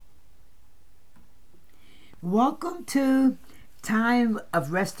Welcome to Time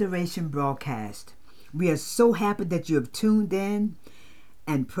of Restoration broadcast. We are so happy that you have tuned in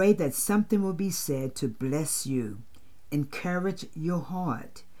and pray that something will be said to bless you, encourage your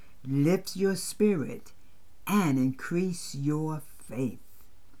heart, lift your spirit, and increase your faith.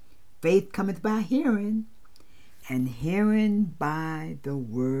 Faith cometh by hearing, and hearing by the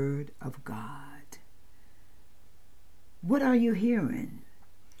word of God. What are you hearing?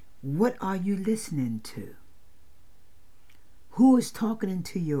 What are you listening to? Who is talking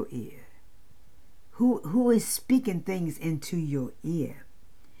into your ear? Who is speaking things into your ear?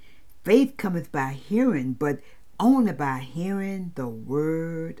 Faith cometh by hearing, but only by hearing the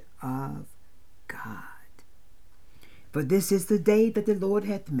word of God. For this is the day that the Lord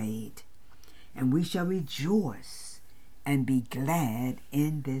hath made, and we shall rejoice and be glad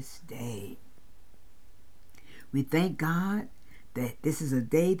in this day. We thank God that this is a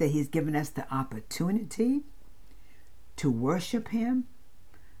day that He's given us the opportunity to worship Him,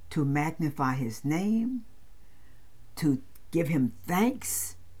 to magnify His name, to give Him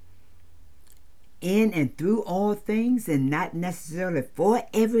thanks in and through all things, and not necessarily for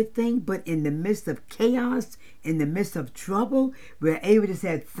everything, but in the midst of chaos, in the midst of trouble, we're able to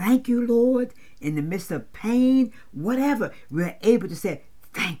say, thank you, Lord. In the midst of pain, whatever, we're able to say,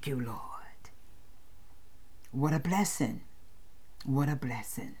 thank you, Lord. What a blessing. What a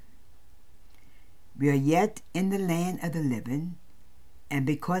blessing. We are yet in the land of the living, and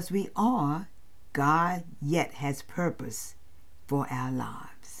because we are, God yet has purpose for our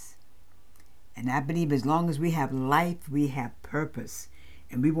lives. And I believe as long as we have life, we have purpose,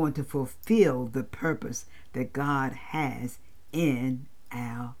 and we want to fulfill the purpose that God has in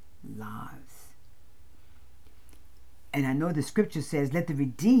our lives. And I know the scripture says, let the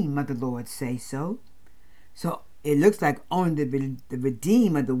redeemed of the Lord say so. So it looks like only the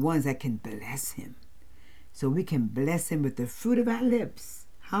redeemed are the ones that can bless Him. So we can bless Him with the fruit of our lips.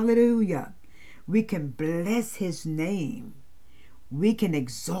 Hallelujah. We can bless His name. We can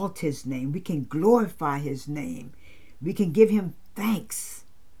exalt His name. We can glorify His name. We can give Him thanks.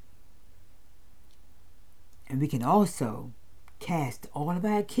 And we can also cast all of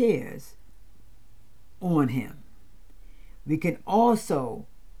our cares on Him. We can also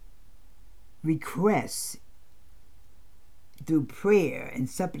request through prayer and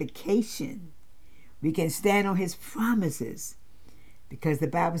supplication. We can stand on His promises, because the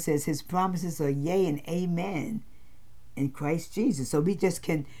Bible says His promises are yea and amen in Christ Jesus. So we just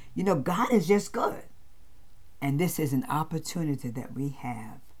can, God is just good. And this is an opportunity that we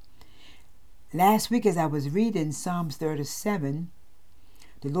have. Last week as I was reading Psalms 37,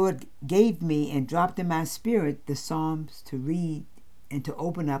 the Lord gave me and dropped in my spirit the Psalms to read and to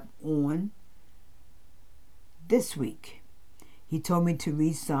open up on this week. He told me to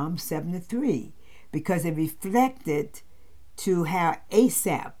read Psalm 73 because it reflected to how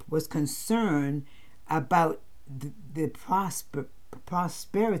Asaph was concerned about the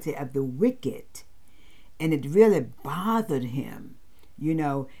prosperity of the wicked. And it really bothered him,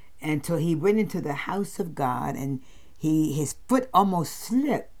 until he went into the house of God and his foot almost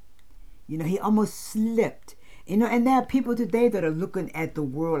slipped. He almost slipped. And there are people today that are looking at the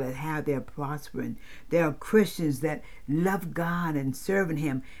world and how they're prospering. There are Christians that love God and serving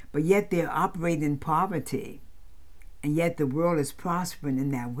Him, but yet they're operating in poverty. And yet the world is prospering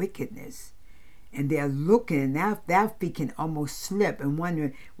in their wickedness. And they're looking, and their feet can almost slip and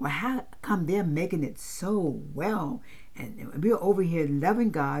wondering, well, how come they're making it so well? And we're over here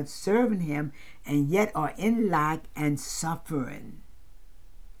loving God, serving Him, and yet are in lack and suffering.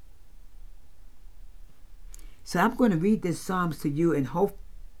 So I'm going to read this Psalms to you, and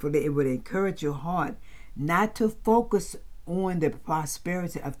hopefully it will encourage your heart not to focus on the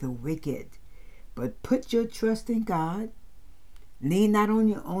prosperity of the wicked, but put your trust in God. Lean not on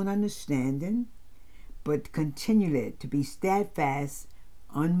your own understanding, but continually to be steadfast,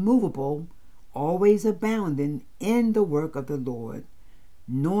 unmovable, always abounding in the work of the Lord,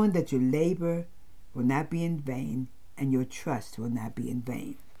 knowing that your labor will not be in vain and your trust will not be in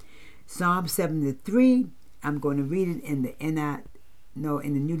vain. Psalm 73, I'm going to read it in the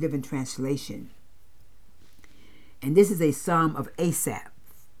New Living Translation. And this is a psalm of Asaph.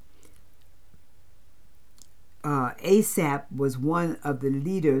 Asaph was one of the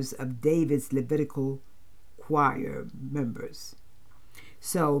leaders of David's Levitical choir members.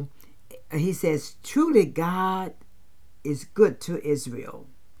 So he says, truly God is good to Israel,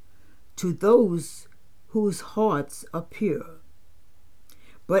 to those whose hearts are pure.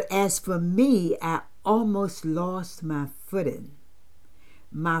 But as for me, I almost lost my footing.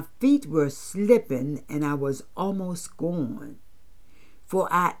 My feet were slipping, and I was almost gone.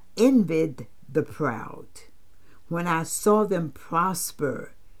 For I envied the proud when I saw them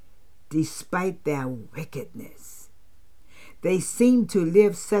prosper despite their wickedness. They seem to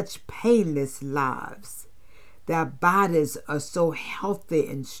live such painless lives. Their bodies are so healthy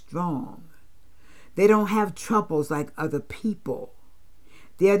and strong. They don't have troubles like other people.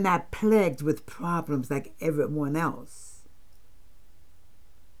 They are not plagued with problems like everyone else.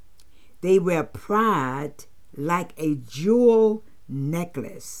 They wear pride like a jewel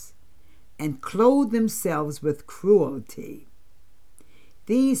necklace and clothe themselves with cruelty.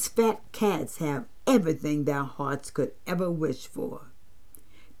 These fat cats have everything their hearts could ever wish for.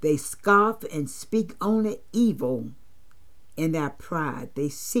 They scoff and speak only evil. In their pride, they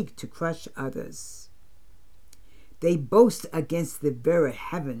seek to crush others. They boast against the very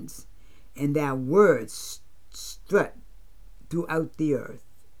heavens, and their words strut throughout the earth.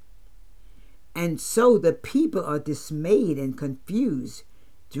 And so the people are dismayed and confused,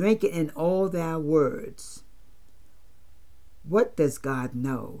 drinking in all their words. What does God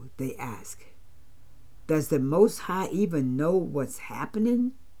know? They ask. Does the Most High even know what's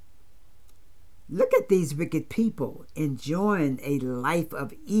happening? Look at these wicked people enjoying a life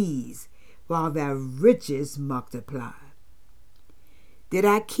of ease while their riches multiply. Did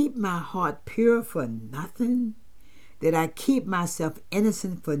I keep my heart pure for nothing? Did I keep myself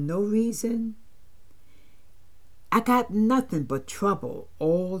innocent for no reason? I got nothing but trouble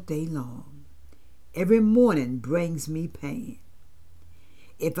all day long. Every morning brings me pain.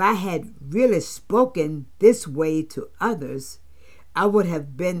 If I had really spoken this way to others, I would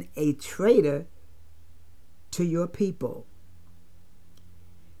have been a traitor to your people.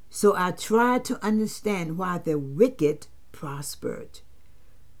 So I tried to understand why the wicked prospered.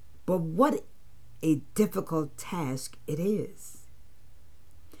 But what a difficult task it is.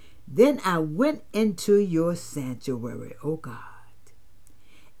 Then I went into your sanctuary, O God,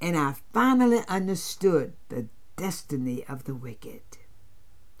 and I finally understood the destiny of the wicked.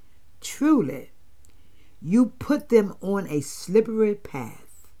 Truly, you put them on a slippery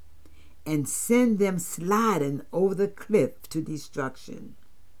path and send them sliding over the cliff to destruction.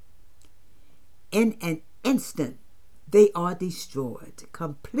 In an instant, they are destroyed,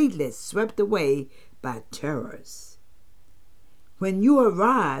 completely swept away by terrors. When you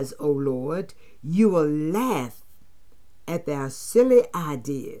arise, O Lord, you will laugh at their silly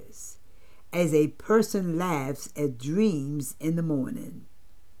ideas, as a person laughs at dreams in the morning.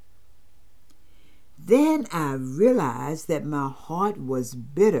 Then I realized that my heart was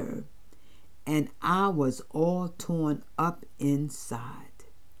bitter and I was all torn up inside.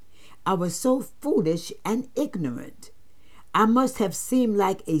 I was so foolish and ignorant. I must have seemed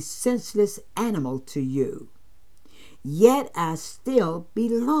like a senseless animal to you. Yet I still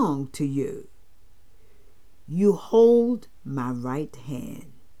belong to you. You hold my right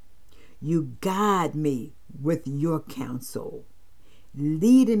hand. You guide me with your counsel,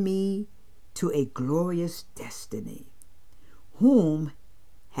 leading me to a glorious destiny. Whom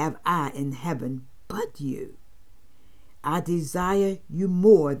have I in heaven but you? I desire you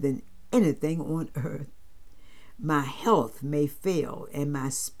more than anything on earth. My health may fail and my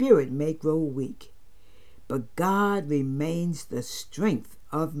spirit may grow weak, but God remains the strength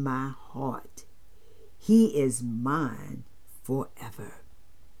of my heart. He is mine forever.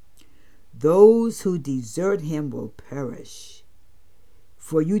 Those who desert him will perish,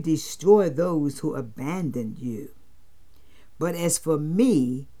 for you destroy those who abandon you. But as for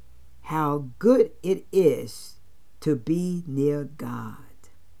me, how good it is to be near God.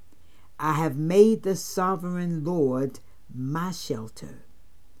 I have made the sovereign Lord my shelter,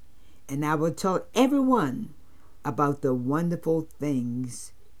 and I will tell everyone about the wonderful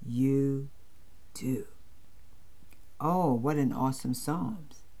things you do. Oh, what an awesome Psalm.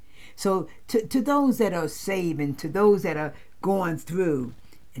 So to those that are saved and to those that are going through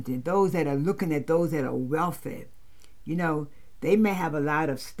and to those that are looking at those that are wealthy, you know, they may have a lot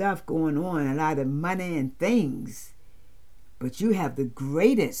of stuff going on, a lot of money and things, but you have the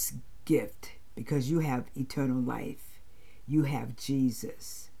greatest gift because you have eternal life. You have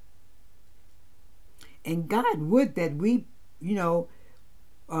Jesus. And God would that we,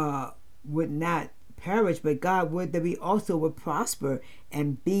 would not perish, but God would that we also would prosper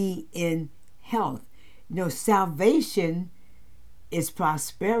and be in health. Salvation is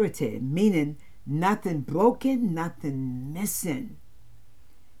prosperity, meaning nothing broken, nothing missing.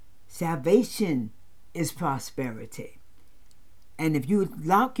 Salvation is prosperity. And if you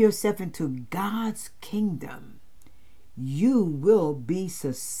lock yourself into God's kingdom, you will be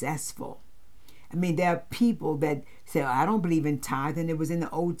successful. I mean, there are people that say, I don't believe in tithing. It was in the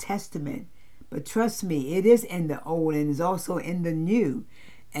Old Testament. But trust me, it is in the Old and is also in the New.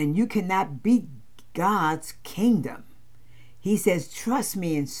 And you cannot beat God's kingdom. He says, trust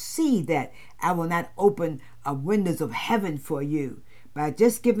me and see that I will not open windows of heaven for you by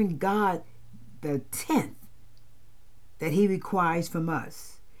just giving God the 10th that he requires from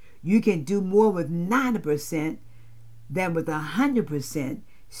us. You can do more with 90% than with 100%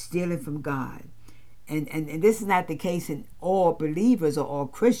 stealing from God. And this is not the case in all believers or all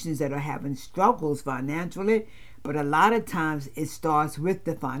Christians that are having struggles financially, but a lot of times it starts with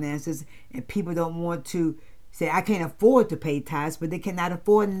the finances, and people don't want to say, I can't afford to pay tithes, but they cannot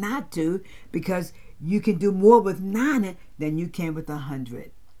afford not to, because you can do more with 90 than you can with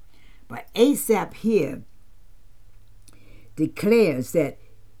 100. But Asaph here declares that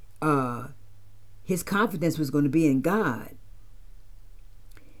his confidence was going to be in God.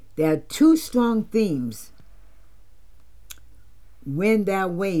 There are two strong themes wend their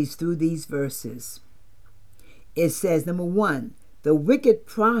ways through these verses. It says, number one, the wicked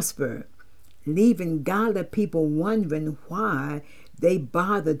prosper, leaving godly people wondering why they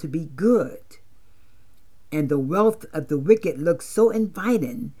bother to be good. And the wealth of the wicked looks so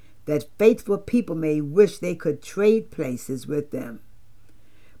inviting that faithful people may wish they could trade places with them.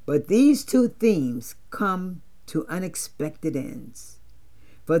 But these two themes come to unexpected ends.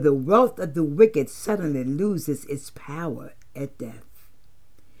 For the wealth of the wicked suddenly loses its power at death,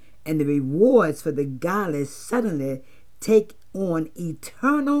 and the rewards for the godly suddenly take on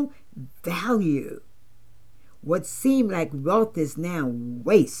eternal value. What seemed like wealth is now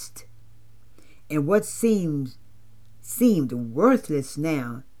waste, and what seemed worthless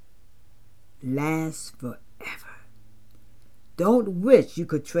now lasts forever. Don't wish you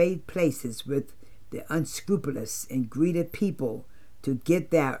could trade places with the unscrupulous and greedy people to get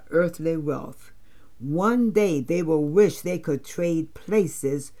their earthly wealth. One day they will wish they could trade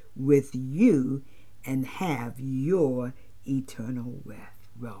places with you and have your eternal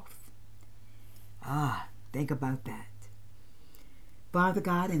wealth. Think about that. Father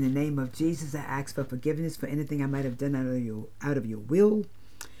God, in the name of Jesus, I ask for forgiveness for anything I might have done out of your will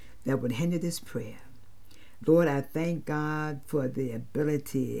that would hinder this prayer. Lord, I thank God for the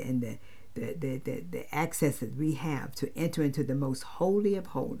ability and the access that we have to enter into the most holy of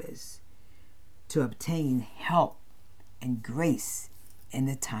holies, to obtain help and grace in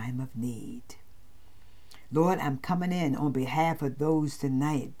the time of need. Lord, I'm coming in on behalf of those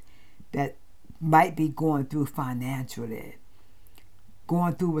tonight that might be going through financially,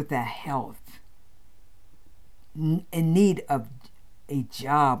 going through with their health, in need of a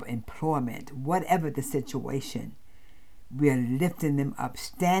job, employment, whatever the situation. We are lifting them up,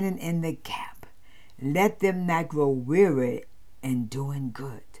 standing in the gap. Let them not grow weary in doing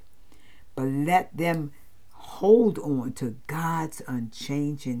good, but let them hold on to God's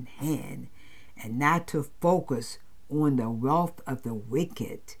unchanging hand and not to focus on the wealth of the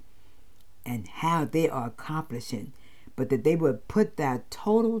wicked and how they are accomplishing, but that they would put their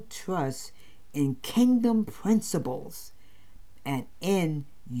total trust in kingdom principles and in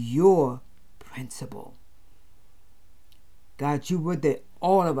your principle. God, you would that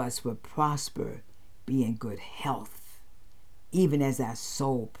all of us would prosper, be in good health, even as our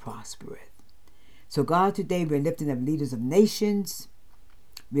soul prospereth. So God, today we're lifting up leaders of nations.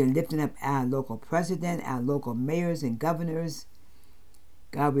 We're lifting up our local president, our local mayors and governors.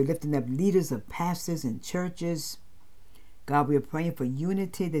 God, we're lifting up leaders of pastors and churches. God, we're praying for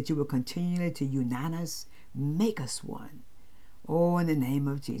unity, that you will continue to unite us, make us one. Oh, in the name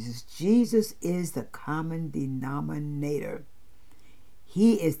of Jesus. Jesus is the common denominator.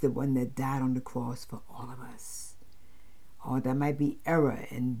 He is the one that died on the cross for all of us. Or there might be error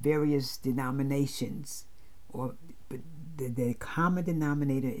in various denominations, but the common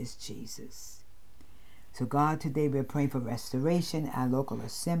denominator is Jesus. So God, today we're praying for restoration, our local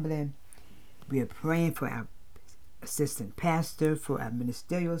assembly. We are praying for our assistant pastor, for our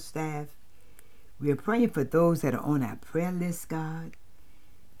ministerial staff. We are praying for those that are on our prayer list, God.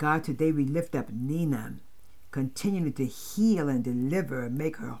 God, today we lift up Nina, continuing to heal and deliver and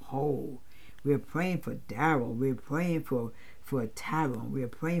make her whole. We're praying for Daryl. We're praying for Tyrone. We're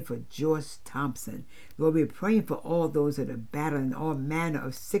praying for Joyce Thompson. Lord, we're praying for all those that are battling all manner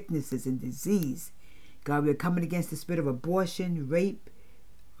of sicknesses and disease. God, we're coming against the spirit of abortion, rape,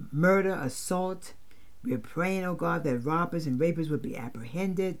 murder, assault. We're praying, oh God, that robbers and rapers will be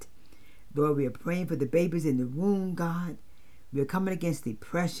apprehended. Lord, we are praying for the babies in the womb, God. We are coming against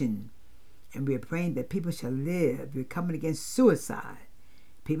depression, and we are praying that people shall live. We're coming against suicide.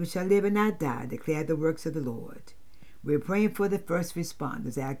 People shall live and not die, declare the works of the Lord. We're praying for the first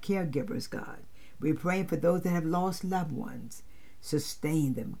responders, our caregivers, God. We're praying for those that have lost loved ones.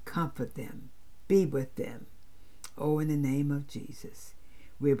 Sustain them, comfort them, be with them. Oh, in the name of Jesus.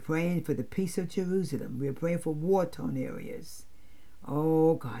 We're praying for the peace of Jerusalem. We're praying for war-torn areas.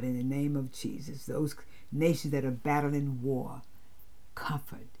 Oh, God, in the name of Jesus, those nations that are battling war,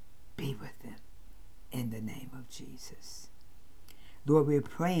 comfort, be with them in the name of Jesus. Lord, we're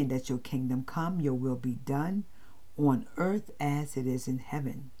praying that your kingdom come, your will be done on earth as it is in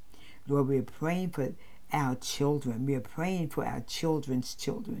heaven. Lord, we're praying for our children. We are praying for our children's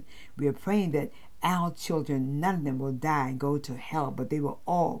children. We are praying that our children, none of them will die and go to hell, but they will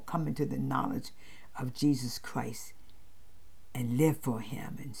all come into the knowledge of Jesus Christ and live for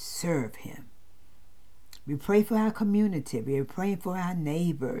him and serve him. We pray for our community. We are praying for our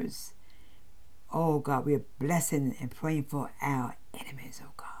neighbors. Oh, God, we are blessing and praying for our enemies,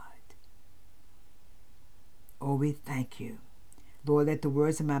 oh, God. Oh, we thank you. Lord, let the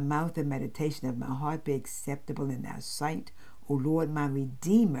words of my mouth and meditation of my heart be acceptable in thy sight. O Lord, my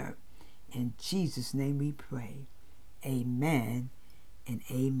Redeemer. In Jesus' name we pray. Amen and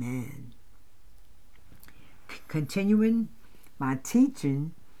amen. Continuing my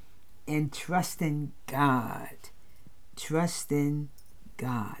teaching in trusting God. Trusting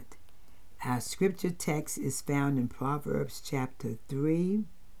God. Our scripture text is found in Proverbs chapter 3.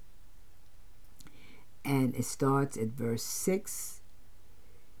 And it starts at verse 6.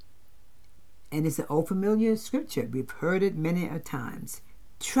 And it's an old familiar scripture. We've heard it many a times.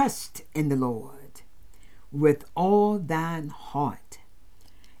 Trust in the Lord with all thine heart,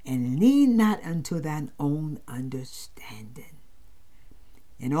 and lean not unto thine own understanding.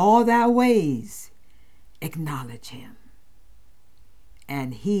 In all thy ways acknowledge him,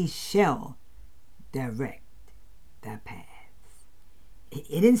 and he shall direct thy paths. It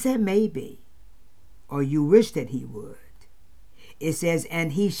didn't say maybe, or you wish that he would. It says,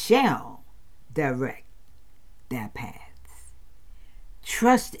 and he shall direct thy paths.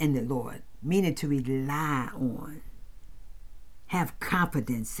 Trust in the Lord, meaning to rely on, have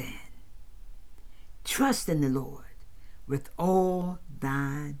confidence in. Trust in the Lord with all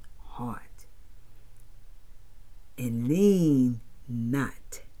thine heart, and lean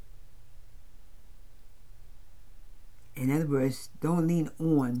not. In other words, don't lean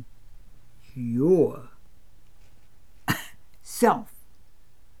on your self,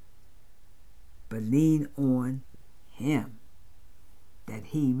 but lean on him, that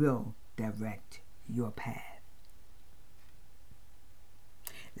he will direct your path.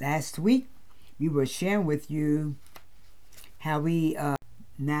 Last week, we were sharing with you how we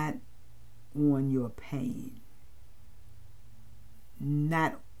not on your pain,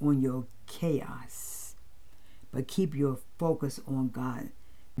 not on your chaos, but keep your focus on God.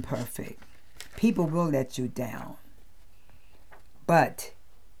 Perfect. People will let you down, but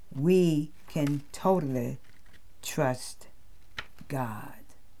we can totally trust God.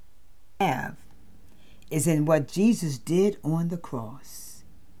 Is in what Jesus did on the cross.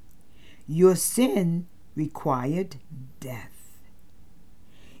 Your sin required death.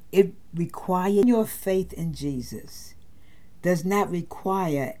 It required your faith in Jesus. Does not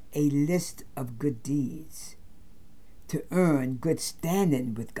require a list of good deeds to earn good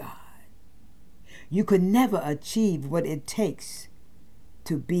standing with God. You could never achieve what it takes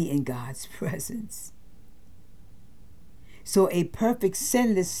to be in God's presence. So a perfect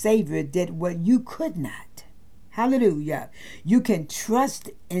sinless Savior did what you could not. Hallelujah. You can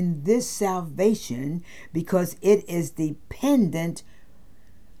trust in this salvation because it is dependent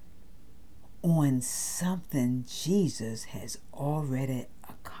on something Jesus has already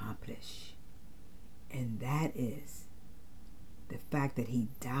accomplished. And that is the fact that he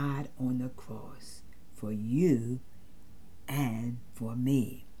died on the cross for you and for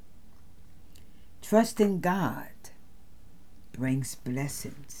me. Trusting God brings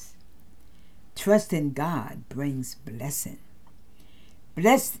blessings. Trust in God brings blessing.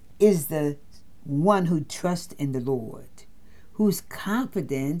 Blessed is the one who trusts in the Lord, whose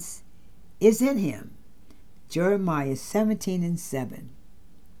confidence is in him. Jeremiah 17:7.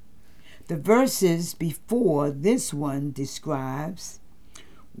 The verses before this one describes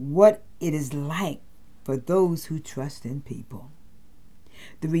what it is like for those who trust in people.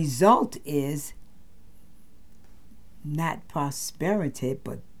 The result is not prosperity,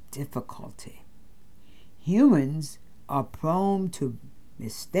 but difficulty. Humans are prone to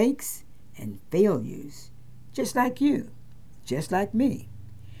mistakes and failures, just like you, just like me.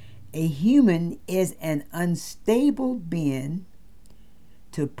 A human is an unstable being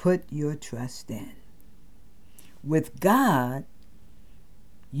to put your trust in. With God,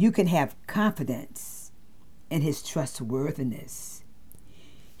 you can have confidence in his trustworthiness.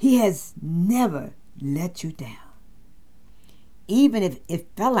 He has never let you down, even if it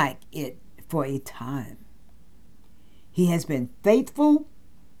felt like it for a time. He has been faithful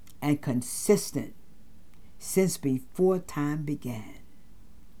and consistent since before time began.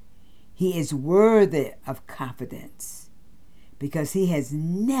 He is worthy of confidence because he has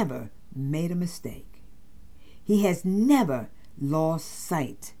never made a mistake. He has never lost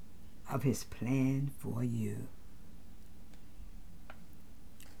sight of his plan for you.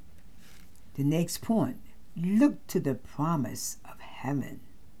 The next point, look to the promise of heaven.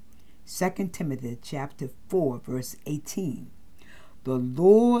 2 Timothy chapter 4, verse 18. The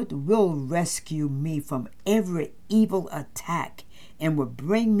Lord will rescue me from every evil attack and will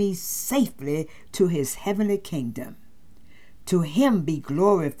bring me safely to his heavenly kingdom. To him be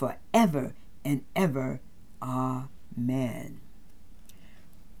glory forever and ever. Amen.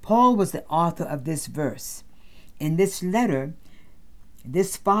 Paul was the author of this verse. In this letter,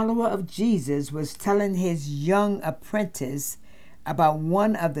 this follower of Jesus was telling his young apprentice about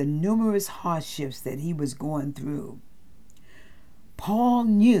one of the numerous hardships that he was going through. Paul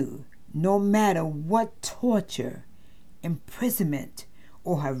knew no matter what torture, imprisonment,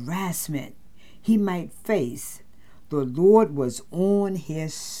 or harassment he might face, the Lord was on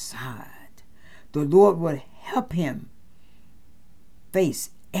his side. The Lord would help him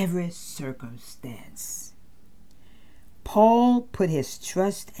face every circumstance. Paul put his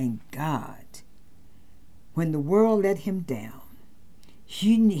trust in God when the world let him down.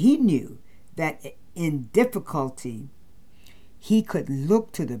 He knew that in difficulty, he could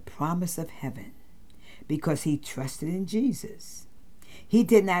look to the promise of heaven because he trusted in Jesus. He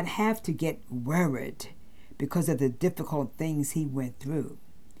did not have to get worried because of the difficult things he went through.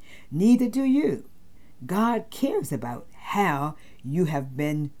 Neither do you. God cares about how you have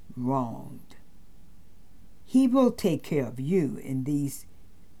been wronged. He will take care of you in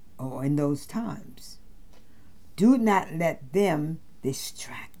those times. Do not let them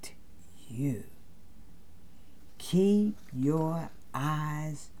distract you. Keep your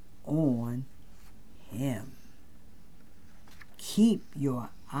eyes on him. Keep your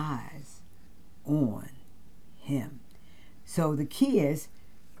eyes on him. So the key is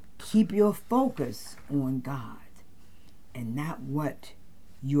keep your focus on God and not what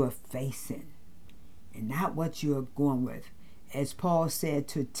you are facing and not what you are going with. As Paul said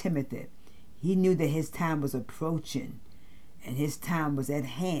to Timothy, he knew that his time was approaching and his time was at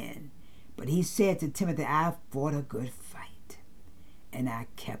hand. But he said to Timothy, I fought a good fight and I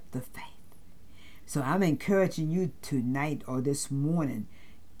kept the faith. So I'm encouraging you tonight or this morning,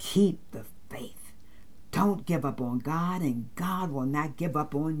 keep the faith. Don't give up on God, and God will not give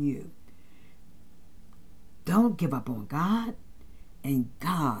up on you. Don't give up on God, and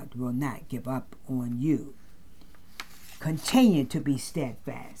God will not give up on you. Continue to be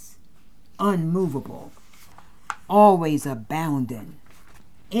steadfast, unmovable, always abounding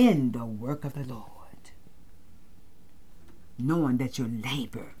in the work of the Lord, knowing that your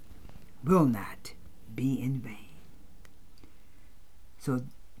labor will not be in vain. So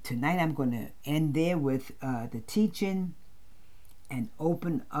tonight I'm going to end there with the teaching and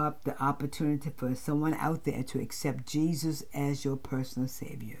open up the opportunity for someone out there to accept Jesus as your personal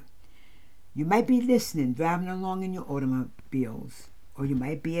Savior. You might be listening, driving along in your automobiles, or you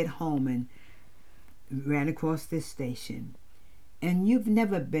might be at home and ran across this station, and you've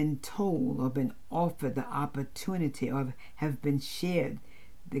never been told or been offered the opportunity or have been shared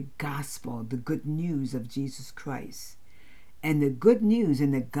the gospel, the good news of Jesus Christ. And the good news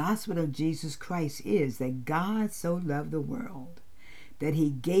in the gospel of Jesus Christ is that God so loved the world that he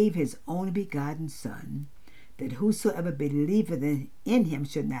gave his only begotten Son, that whosoever believeth in him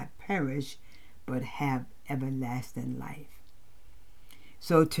should not perish, but have everlasting life.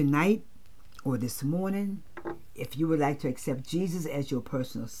 So tonight or this morning, if you would like to accept Jesus as your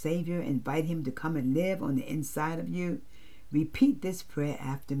personal Savior, invite him to come and live on the inside of you, repeat this prayer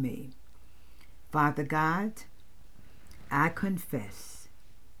after me. Father God, I confess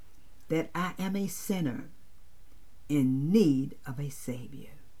that I am a sinner in need of a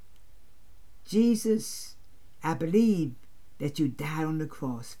Savior. Jesus, I believe that you died on the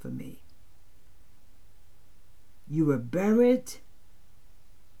cross for me. You were buried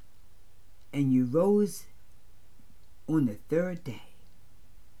and you rose on the third day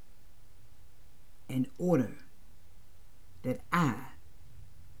in order that I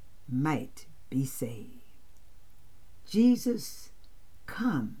might be saved. Jesus,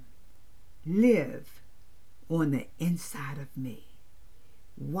 come, live on the inside of me.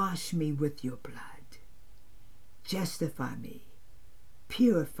 Wash me with your blood. Justify me.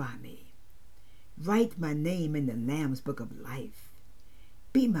 Purify me. Write my name in the Lamb's Book of Life.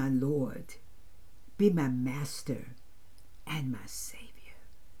 Be my Lord. Be my Master and my Savior.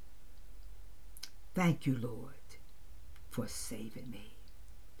 Thank you, Lord, for saving me.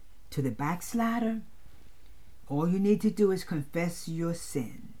 To the backslider, all you need to do is confess your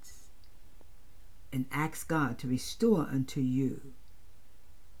sins and ask God to restore unto you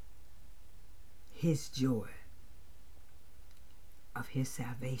His joy of His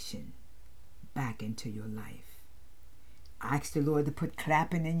salvation back into your life. Ask the Lord to put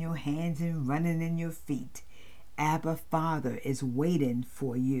clapping in your hands and running in your feet. Abba Father is waiting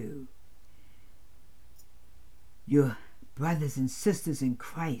for you. Your brothers and sisters in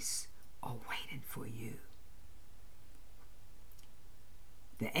Christ are waiting for you.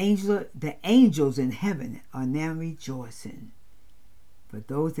 The angels in heaven are now rejoicing for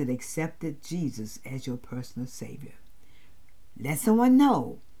those that accepted Jesus as your personal Savior. Let someone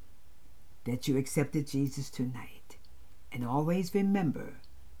know that you accepted Jesus tonight. And always remember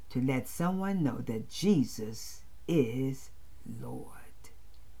to let someone know that Jesus is Lord.